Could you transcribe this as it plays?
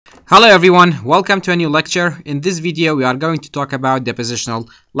Hello everyone, welcome to a new lecture. In this video we are going to talk about depositional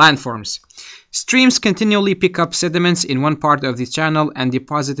landforms. Streams continually pick up sediments in one part of the channel and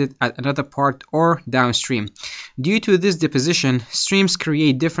deposit it at another part or downstream. Due to this deposition, streams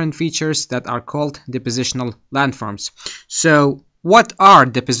create different features that are called depositional landforms. So what are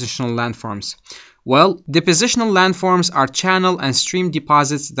depositional landforms? Well, depositional landforms are channel and stream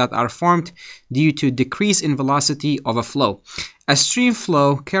deposits that are formed due to decrease in velocity of a flow. A stream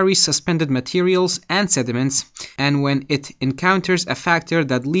flow carries suspended materials and sediments, and when it encounters a factor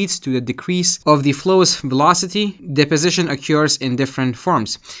that leads to the decrease of the flow's velocity, deposition occurs in different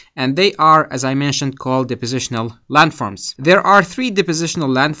forms, and they are, as I mentioned, called depositional landforms. There are three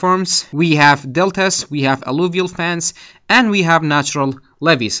depositional landforms. We have deltas, we have alluvial fans, and we have natural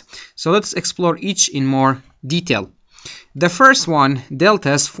levees. So let's explore each in more detail. The first one,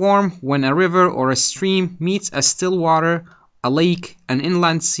 deltas, form when a river or a stream meets a still water, a lake, an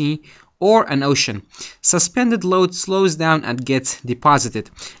inland sea, or an ocean. Suspended load slows down and gets deposited.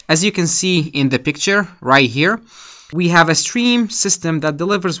 As you can see in the picture right here, we have a stream system that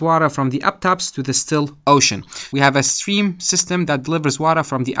delivers water from the uptops to the still ocean. We have a stream system that delivers water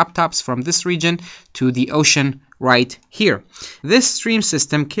from the uptops from this region to the ocean right here. This stream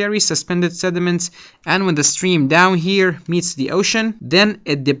system carries suspended sediments, and when the stream down here meets the ocean, then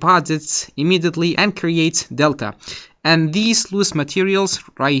it deposits immediately and creates delta. And these loose materials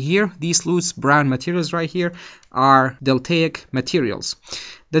right here, these loose brown materials right here, are deltaic materials.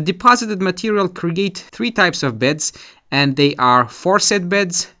 The deposited material create three types of beds, and they are foreset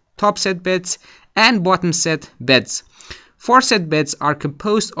beds, topset beds, and bottomset beds. Foreset beds are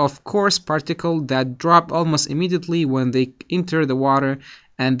composed of coarse particles that drop almost immediately when they enter the water,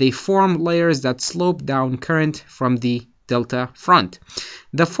 and they form layers that slope down current from the delta front.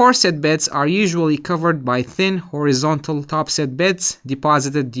 The foreset beds are usually covered by thin horizontal topset beds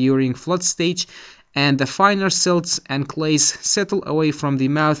deposited during flood stage, and the finer silts and clays settle away from the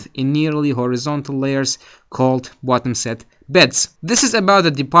mouth in nearly horizontal layers called bottomset beds. This is about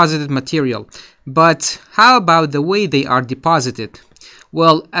the deposited material, but how about the way they are deposited?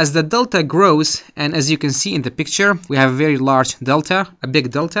 Well, as the delta grows, and as you can see in the picture, we have a very large delta, a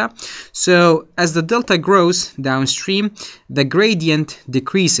big delta. So as the delta grows downstream, the gradient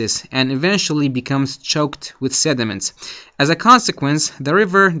decreases and eventually becomes choked with sediments. As a consequence, the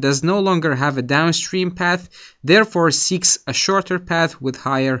river does no longer have a downstream path, therefore seeks a shorter path with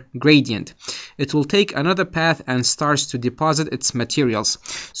higher gradient. It will take another path and starts to deposit its materials.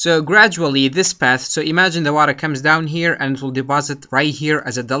 So gradually this path, so imagine the water comes down here and it will deposit right here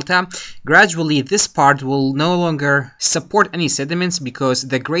as a delta. Gradually this part will no longer support any sediments because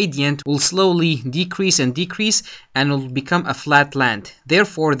the gradient will slowly decrease and will become a flat land.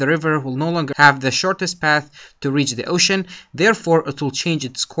 Therefore the river will no longer have the shortest path to reach the ocean. Therefore it will change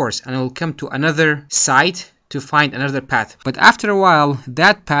its course and it will come to another side to find another path. But after a while,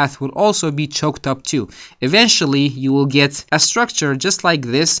 that path will also be choked up too. Eventually, you will get a structure just like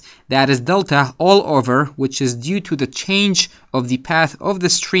this that is delta all over, which is due to the change of the path of the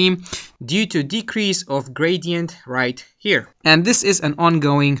stream due to decrease of gradient right here. And this is an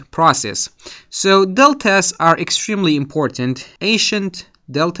ongoing process. So deltas are extremely important. Ancient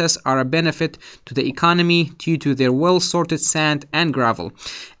deltas are a benefit to the economy due to their well-sorted sand and gravel.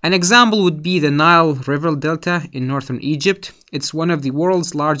 An example would be the Nile River Delta in northern Egypt. It's one of the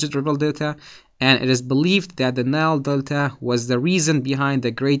world's largest river delta, and it is believed that the Nile Delta was the reason behind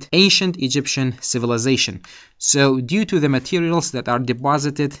the great ancient Egyptian civilization. So due to the materials that are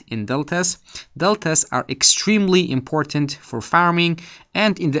deposited in deltas, deltas are extremely important for farming,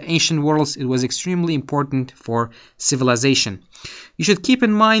 and in the ancient worlds it was extremely important for civilization. You should keep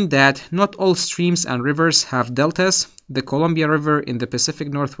in mind that not all streams and rivers have deltas. The Columbia River in the Pacific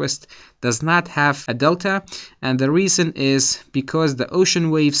Northwest does not have a delta, and the reason is because the ocean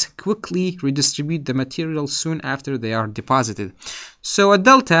waves quickly redistribute the material soon after they are deposited. So a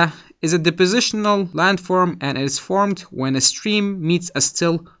delta is a depositional landform, and it is formed when a stream meets a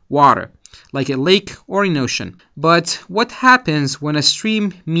still water, like a lake or an ocean. But what happens when a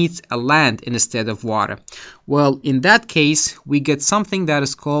stream meets a land instead of water? Well, in that case, we get something that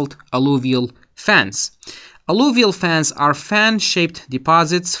is called alluvial fans. Alluvial fans are fan-shaped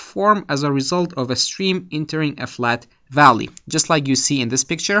deposits formed as a result of a stream entering a flat valley. Just like you see in this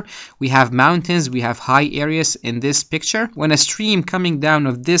picture, we have mountains, we have high areas in this picture. When a stream coming down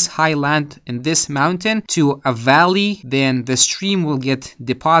of this high land in this mountain to a valley, then the stream will get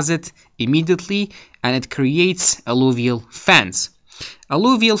deposited immediately and it creates alluvial fans.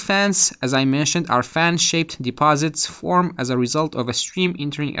 Alluvial fans, as I mentioned, are fan-shaped deposits formed as a result of a stream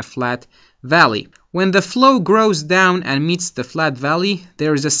entering a flat valley. When the flow grows down and meets the flat valley,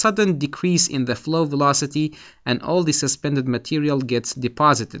 there is a sudden decrease in the flow velocity and all the suspended material gets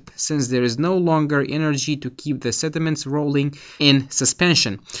deposited, since there is no longer energy to keep the sediments rolling in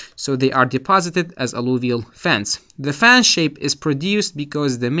suspension, so they are deposited as alluvial fans. The fan shape is produced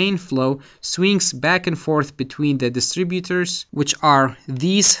because the main flow swings back and forth between the distributors, which are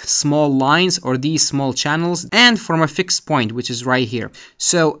these small lines or these small channels, and from a fixed point, which is right here.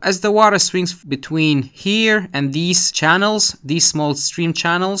 So as the water swings between here and these channels, these small stream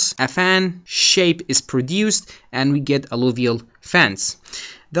channels, a fan shape is produced and we get alluvial fans.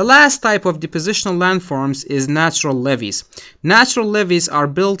 The last type of depositional landforms is natural levees. Natural levees are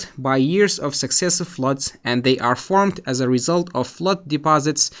built by years of successive floods, and they are formed as a result of flood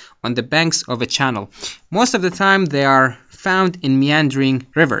deposits on the banks of a channel. Most of the time they are found in meandering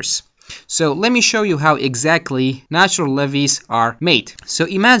rivers. So let me show you how exactly natural levees are made. So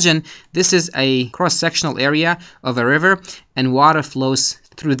imagine this is a cross-sectional area of a river and water flows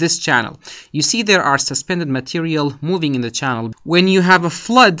through this channel. You see there are suspended material moving in the channel. When you have a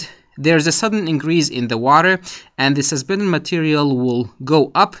flood, there's a sudden increase in the water and the suspended material will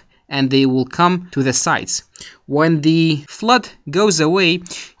go up and they will come to the sides. When the flood goes away,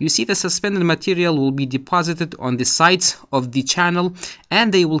 you see the suspended material will be deposited on the sides of the channel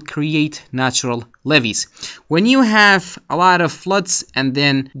and they will create natural levees. When you have a lot of floods and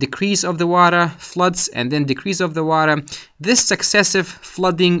then decrease of the water, floods and then decrease of the water, this successive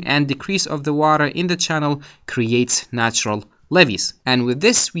flooding and decrease of the water in the channel creates natural levees. And with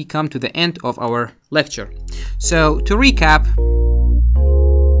this we come to the end of our lecture. So to recap,